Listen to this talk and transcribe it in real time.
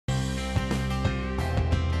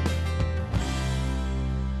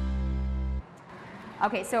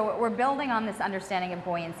Okay, so we're building on this understanding of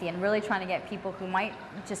buoyancy and really trying to get people who might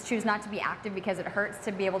just choose not to be active because it hurts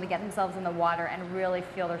to be able to get themselves in the water and really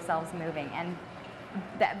feel themselves moving. And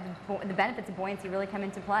the benefits of buoyancy really come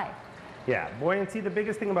into play. Yeah, buoyancy, the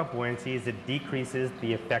biggest thing about buoyancy is it decreases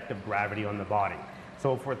the effect of gravity on the body.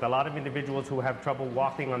 So for a lot of individuals who have trouble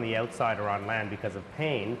walking on the outside or on land because of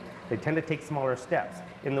pain, they tend to take smaller steps.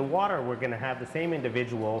 In the water, we're going to have the same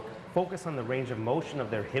individual focus on the range of motion of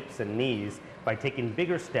their hips and knees by taking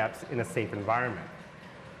bigger steps in a safe environment.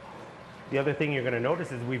 The other thing you're going to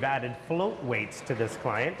notice is we've added float weights to this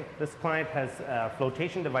client. This client has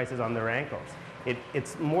flotation devices on their ankles.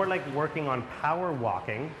 It's more like working on power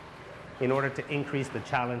walking in order to increase the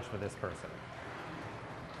challenge for this person.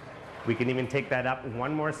 We can even take that up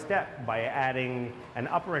one more step by adding an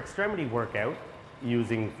upper extremity workout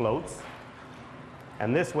using floats.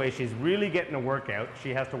 And this way she's really getting a workout. She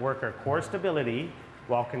has to work her core stability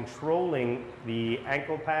while controlling the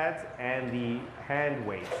ankle pads and the hand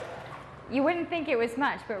weights. You wouldn't think it was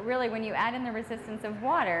much, but really when you add in the resistance of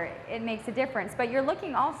water, it makes a difference. But you're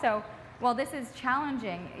looking also, while this is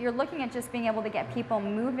challenging, you're looking at just being able to get people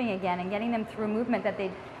moving again and getting them through movement that they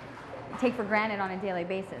take for granted on a daily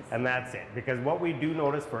basis. And that's it, because what we do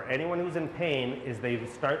notice for anyone who's in pain is they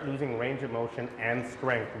start losing range of motion and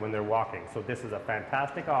strength when they're walking. So this is a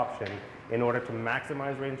fantastic option in order to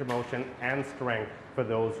maximize range of motion and strength for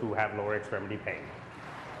those who have lower extremity pain.